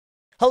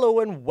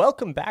Hello and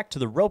welcome back to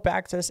the Rope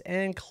Access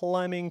and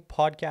Climbing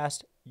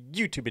Podcast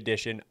YouTube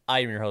edition. I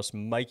am your host,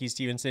 Mikey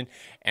Stevenson,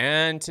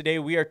 and today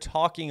we are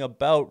talking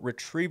about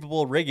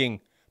retrievable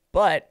rigging,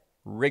 but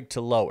rig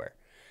to lower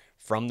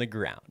from the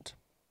ground.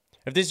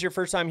 If this is your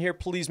first time here,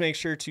 please make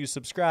sure to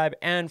subscribe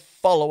and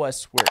follow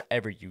us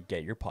wherever you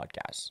get your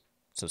podcasts.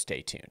 So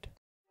stay tuned.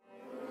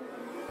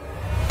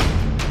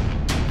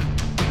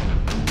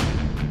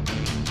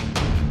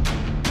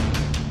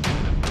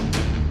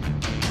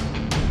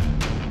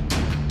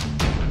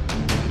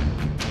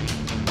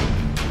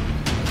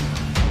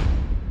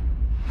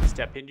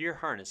 Step into your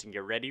harness and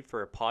get ready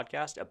for a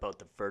podcast about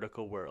the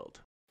vertical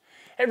world.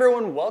 Hey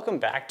everyone, welcome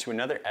back to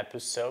another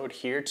episode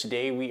here.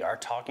 Today we are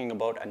talking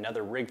about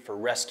another rig for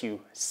rescue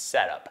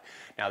setup.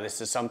 Now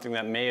this is something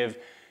that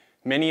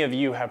many of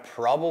you have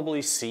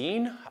probably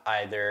seen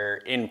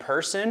either in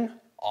person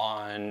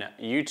on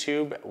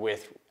YouTube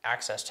with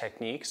Access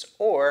Techniques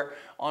or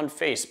on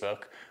Facebook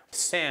with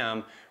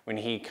Sam when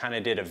he kind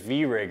of did a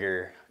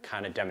V-rigger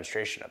kind of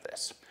demonstration of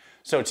this.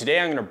 So today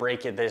I'm going to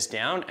break this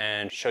down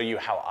and show you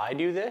how I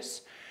do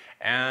this,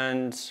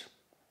 and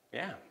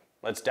yeah,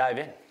 let's dive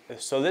in.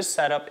 So this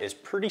setup is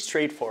pretty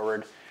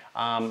straightforward.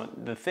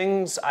 The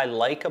things I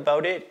like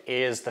about it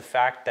is the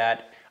fact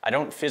that I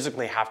don't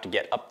physically have to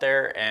get up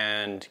there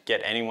and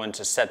get anyone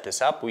to set this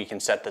up. We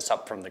can set this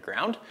up from the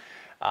ground.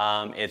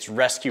 It's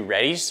rescue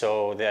ready,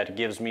 so that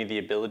gives me the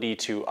ability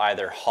to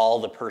either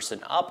haul the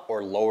person up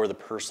or lower the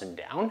person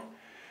down.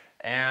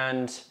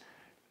 And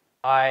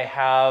I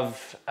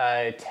have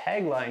a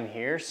tagline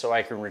here so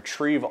I can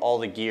retrieve all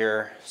the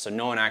gear so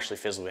no one actually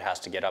physically has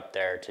to get up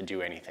there to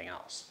do anything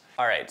else.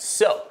 All right,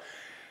 so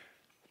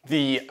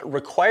the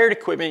required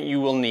equipment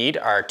you will need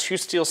are 2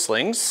 steel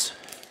slings,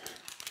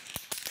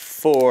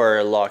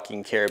 4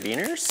 locking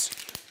carabiners,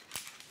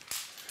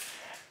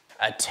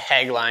 a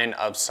tagline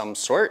of some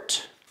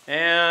sort,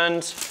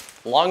 and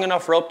long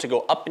enough rope to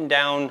go up and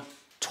down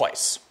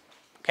twice,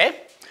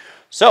 okay?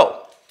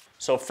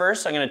 So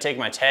first I'm gonna take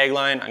my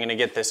tagline, I'm gonna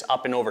get this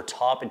up and over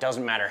top. It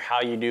doesn't matter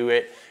how you do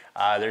it.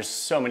 There's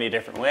so many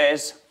different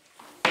ways.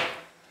 All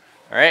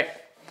right,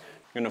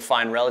 I'm gonna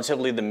find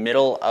relatively the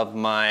middle of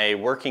my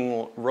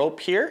working rope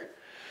here.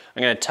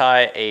 I'm gonna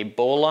tie a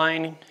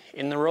bowline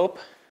in the rope.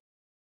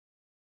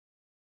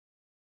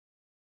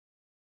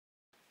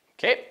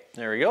 Okay,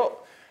 there we go.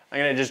 I'm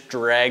gonna just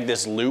drag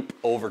this loop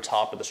over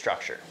top of the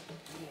structure.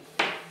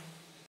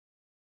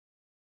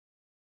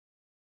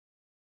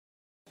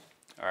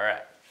 All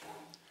right.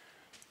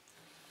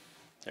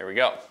 There we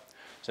go.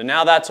 So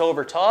now that's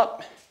over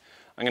top.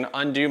 I'm going to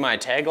undo my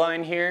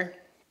tagline here,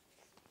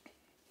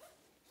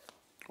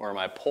 or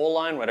my pole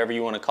line, whatever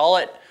you want to call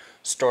it.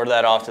 Store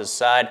that off to the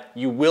side.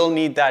 You will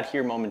need that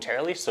here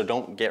momentarily, so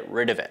don't get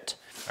rid of it.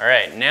 All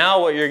right,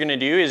 now what you're going to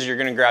do is you're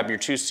going to grab your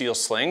 2 steel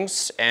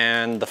slings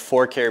and the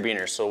 4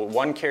 carabiners. So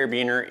 1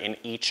 carabiner in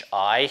each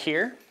eye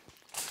here.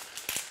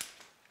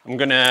 I'm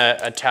going to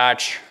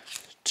attach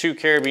 2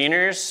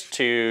 carabiners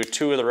to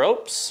 2 of the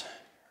ropes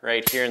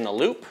right here in the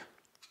loop.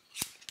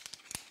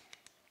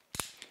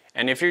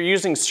 And if you're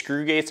using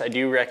screw gates, I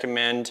do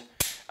recommend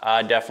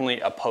definitely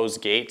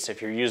opposed gates. If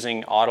you're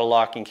using auto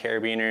locking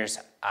carabiners,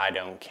 I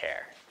don't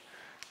care.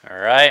 All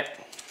right.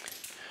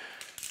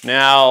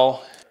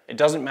 Now, it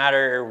doesn't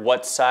matter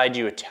what side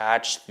you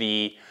attach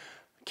the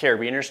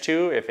carabiners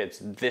to, if it's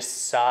this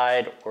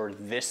side or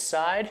this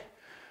side.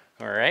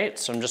 All right,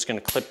 so I'm just gonna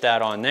clip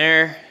that on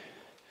there,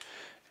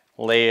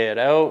 lay it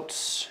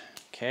out.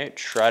 Okay,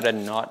 try to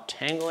not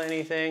tangle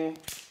anything.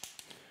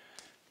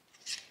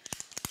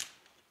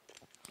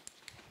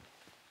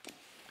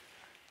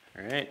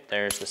 All right,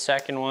 there's the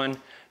second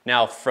one.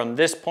 Now from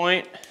this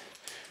point,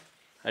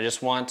 I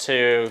just want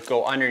to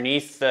go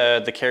underneath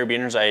the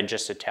carabiners I had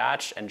just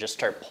attached and just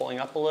start pulling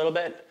up a little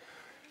bit.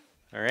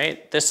 All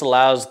right, this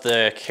allows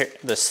the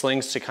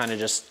slings to kind of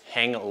just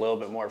hang a little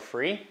bit more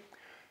free.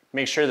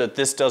 Make sure that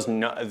these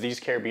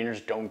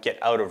carabiners don't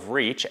get out of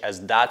reach,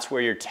 as that's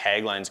where your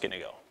tagline's gonna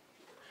go.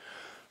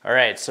 All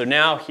right, so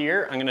now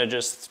here, I'm gonna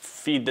just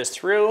feed this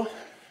through.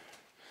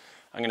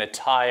 I'm gonna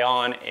tie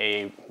on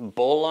a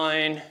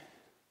bowline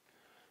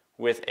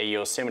with a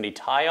Yosemite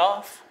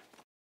tie-off.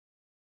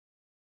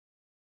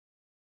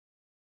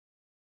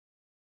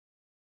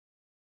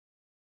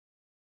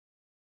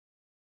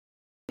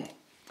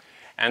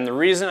 And the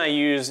reason I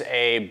use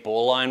a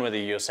bowline with a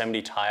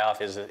Yosemite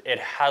tie-off is that it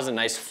has a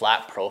nice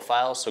flat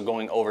profile, so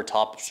going over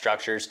top of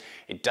structures,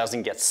 it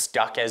doesn't get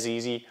stuck as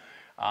easy,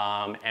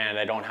 and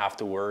I don't have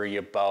to worry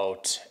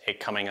about it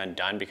coming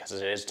undone because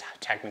it is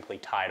technically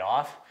tied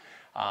off.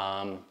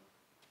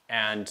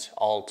 And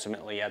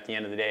ultimately, at the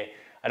end of the day,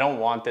 I don't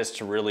want this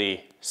to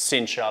really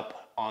cinch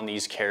up on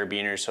these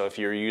carabiners. So if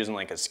you're using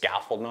like a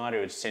scaffold knot, it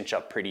would cinch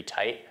up pretty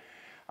tight.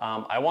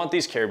 I want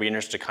these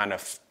carabiners to kind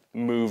of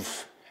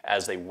move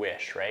as they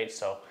wish, right?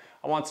 So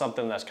I want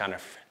something that's kind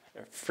of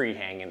free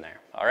hanging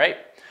there, all right?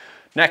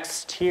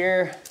 Next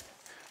here,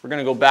 we're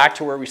gonna go back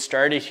to where we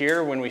started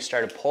here when we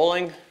started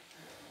pulling.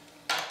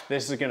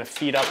 This is gonna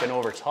feed up and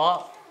over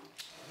top.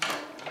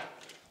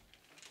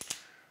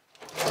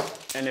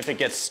 And if it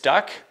gets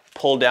stuck,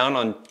 pull down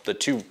on the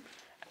two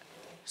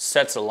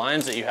sets of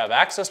lines that you have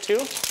access to.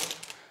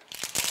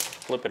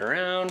 Flip it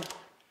around.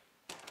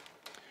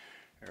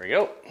 There we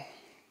go.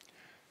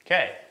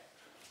 Okay.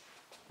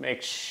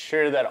 Make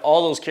sure that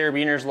all those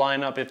carabiners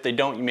line up. If they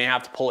don't, you may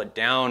have to pull it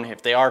down.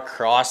 If they are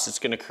crossed, it's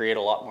going to create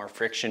a lot more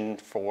friction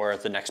for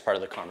the next part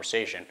of the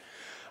conversation.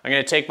 I'm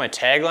going to take my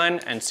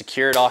tagline and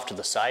secure it off to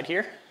the side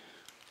here.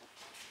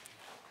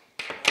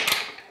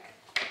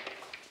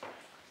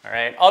 All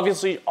right,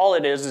 obviously all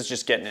it is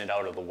just getting it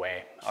out of the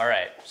way. All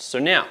right, so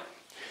now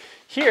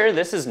here,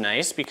 this is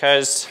nice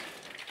because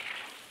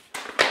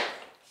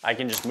I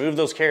can just move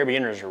those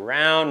carabiners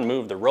around,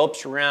 move the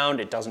ropes around,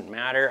 it doesn't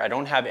matter. I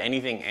don't have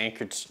anything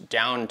anchored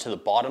down to the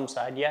bottom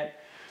side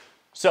yet.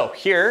 So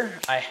here,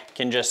 I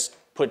can just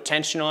put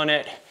tension on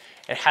it.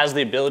 It has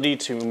the ability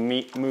to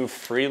move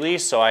freely,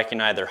 so I can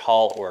either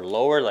haul or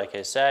lower, like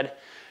I said.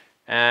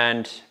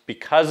 And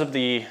because of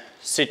the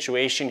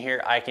situation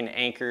here, I can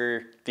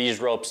anchor these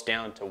ropes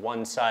down to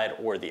one side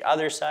or the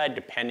other side,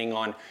 depending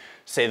on,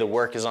 say the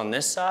work is on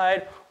this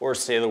side, or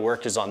say the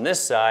work is on this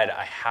side,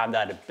 I have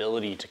that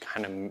ability to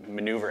kind of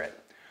maneuver it.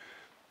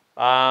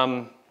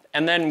 And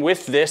then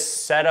with this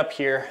setup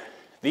here,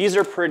 these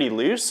are pretty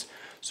loose.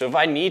 So if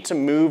I need to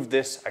move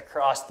this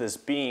across this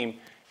beam,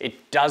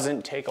 it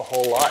doesn't take a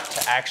whole lot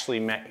to actually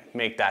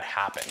make that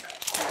happen.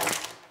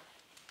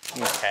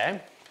 Okay.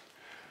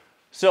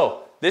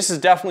 So this is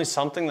definitely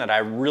something that I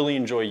really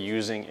enjoy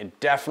using. It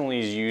definitely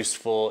is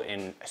useful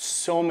in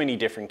so many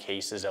different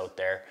cases out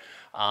there.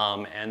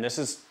 And this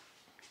is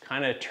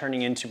kind of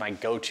turning into my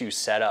go-to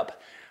setup.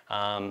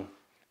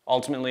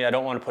 Ultimately, I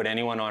don't want to put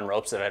anyone on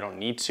ropes that I don't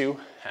need to.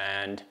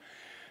 And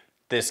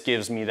this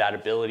gives me that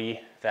ability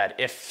that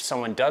if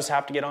someone does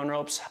have to get on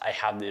ropes, I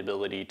have the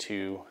ability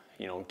to,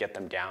 get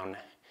them down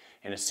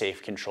in a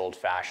safe, controlled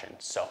fashion.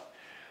 So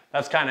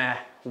that's kind of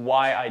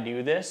why I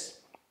do this.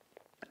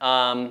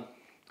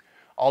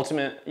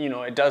 Ultimately,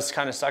 it does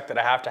kind of suck that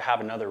I have to have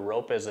another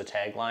rope as a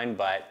tagline,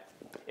 but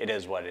it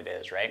is what it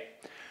is, right?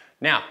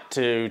 Now,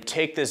 to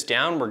take this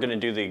down, we're gonna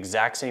do the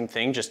exact same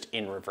thing, just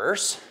in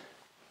reverse.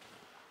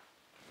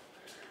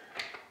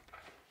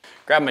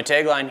 Grab my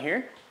tagline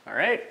here, all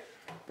right?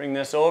 Bring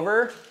this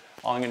over.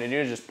 All I'm gonna do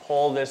is just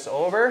pull this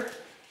over,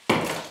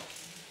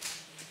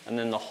 and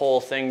then the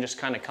whole thing just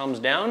kind of comes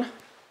down,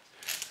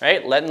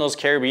 right? Letting those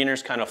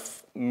carabiners kind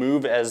of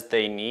move as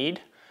they need,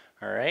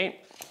 all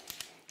right?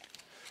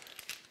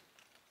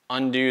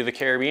 Undo the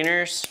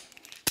carabiners.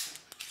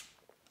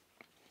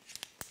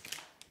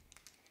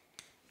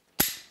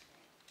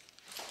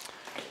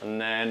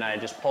 And then I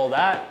just pull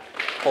that,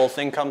 whole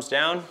thing comes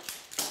down,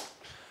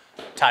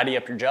 tidy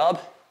up your job,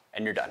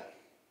 and you're done.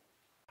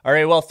 All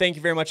right, well, thank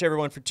you very much,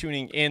 everyone, for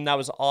tuning in. That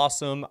was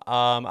awesome.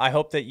 I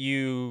hope that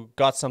you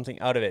got something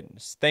out of it.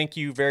 Thank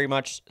you very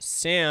much,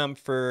 Sam,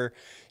 for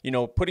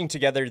putting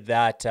together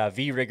that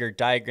V-Rigger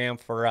diagram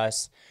for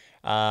us.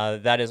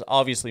 That is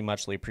obviously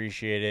muchly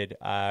appreciated.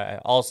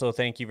 Also,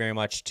 thank you very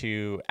much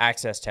to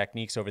Access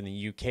Techniques over in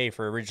the UK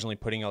for originally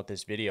putting out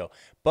this video.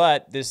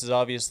 But this is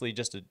obviously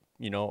just an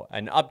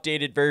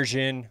updated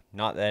version.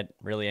 Not that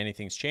really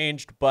anything's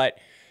changed, but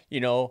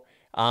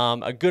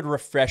a good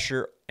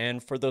refresher.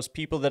 And for those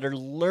people that are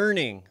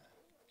learning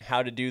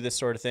how to do this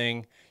sort of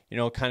thing,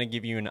 kind of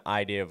give you an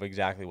idea of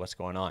exactly what's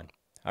going on.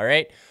 All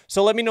right.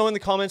 So let me know in the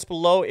comments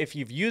below if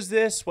you've used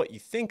this, what you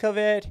think of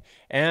it,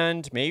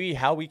 and maybe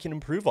how we can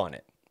improve on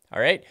it.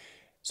 All right.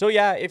 So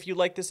yeah, if you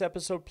like this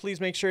episode, please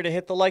make sure to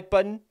hit the like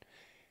button,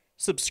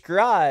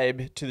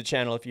 subscribe to the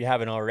channel if you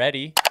haven't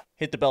already,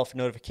 hit the bell for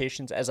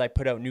notifications as I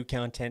put out new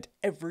content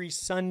every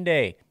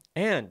Sunday,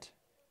 and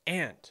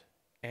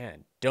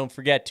don't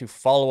forget to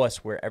follow us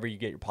wherever you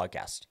get your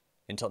podcast.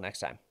 Until next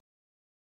time.